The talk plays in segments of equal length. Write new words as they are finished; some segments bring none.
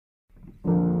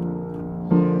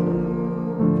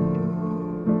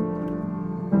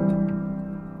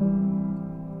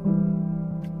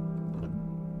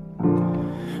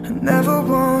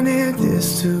wanted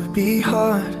this to be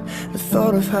hard. The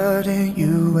thought of hurting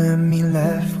you and me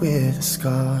left with a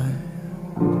scar.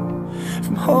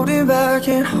 From holding back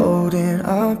and holding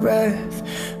our breath,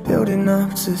 building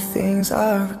up to things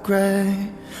I regret.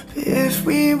 But if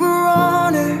we were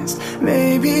honest,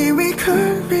 maybe we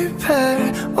could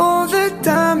repair all the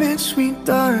damage we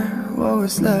done, what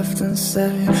was left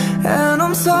unsaid. And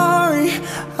I'm sorry,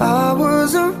 I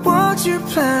wasn't what you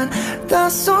planned.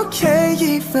 That's okay,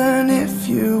 even if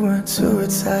you weren't too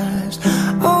attached.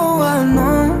 Oh, I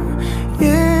know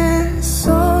it's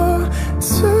so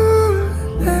too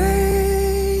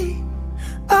late.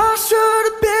 I should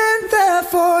have been there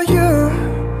for you.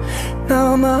 Now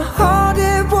my heart,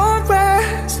 it won't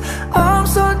rest. I'm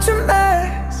such a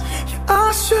mess. Yeah,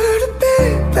 I should have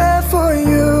been there for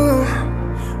you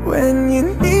when you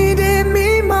needed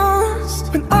me most,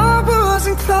 when I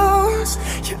wasn't close.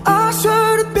 Yeah, I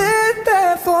should have been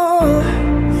there for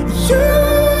you.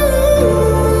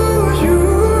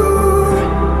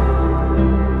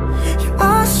 Yeah,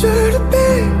 I should have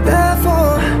been there for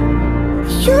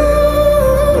you.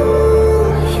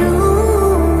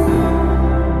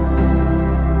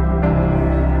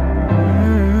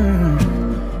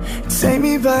 Take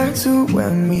me back to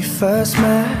when we first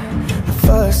met. The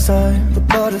first time, the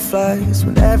butterflies,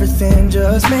 when everything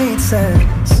just made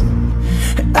sense.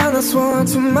 And I swore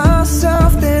to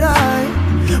myself that I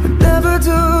would never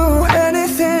do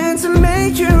anything to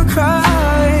make you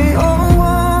cry. Oh,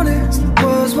 honest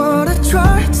was what I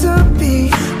tried to be,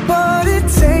 but it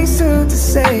takes two to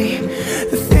say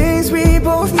the things we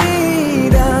both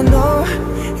need. I know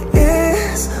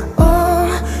it's all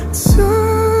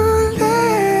too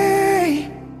late.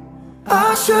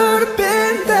 I should have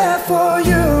been there for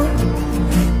you.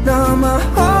 Now my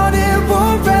heart, it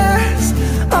won't rest.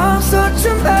 I'm such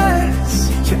a mess.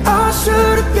 Yeah, I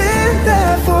should have been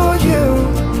there for you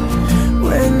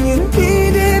when you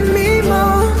needed me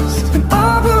most, when I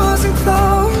wasn't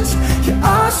close. Yeah,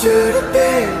 I should have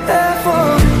been there for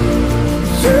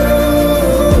you.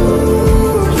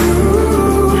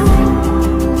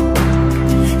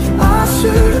 Yeah, I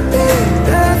should have been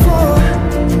there for you.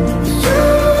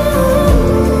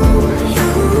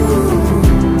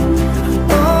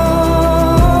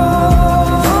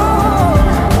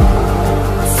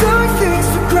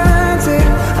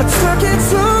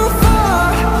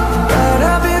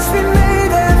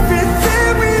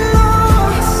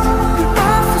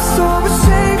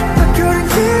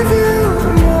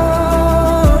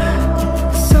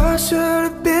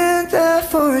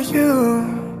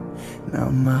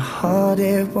 My heart,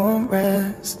 it won't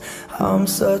rest. I'm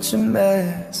such a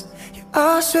mess. Yeah,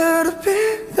 I should have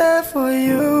been there for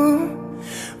you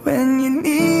when you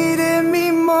needed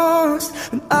me most,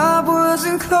 when I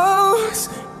wasn't close.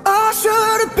 I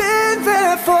should have been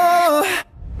there for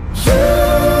you.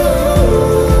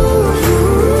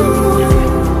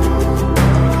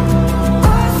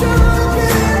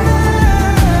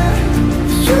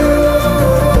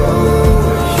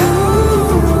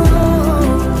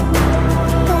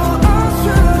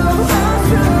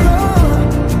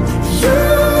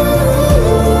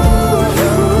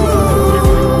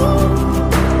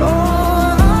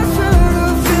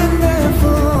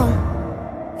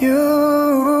 You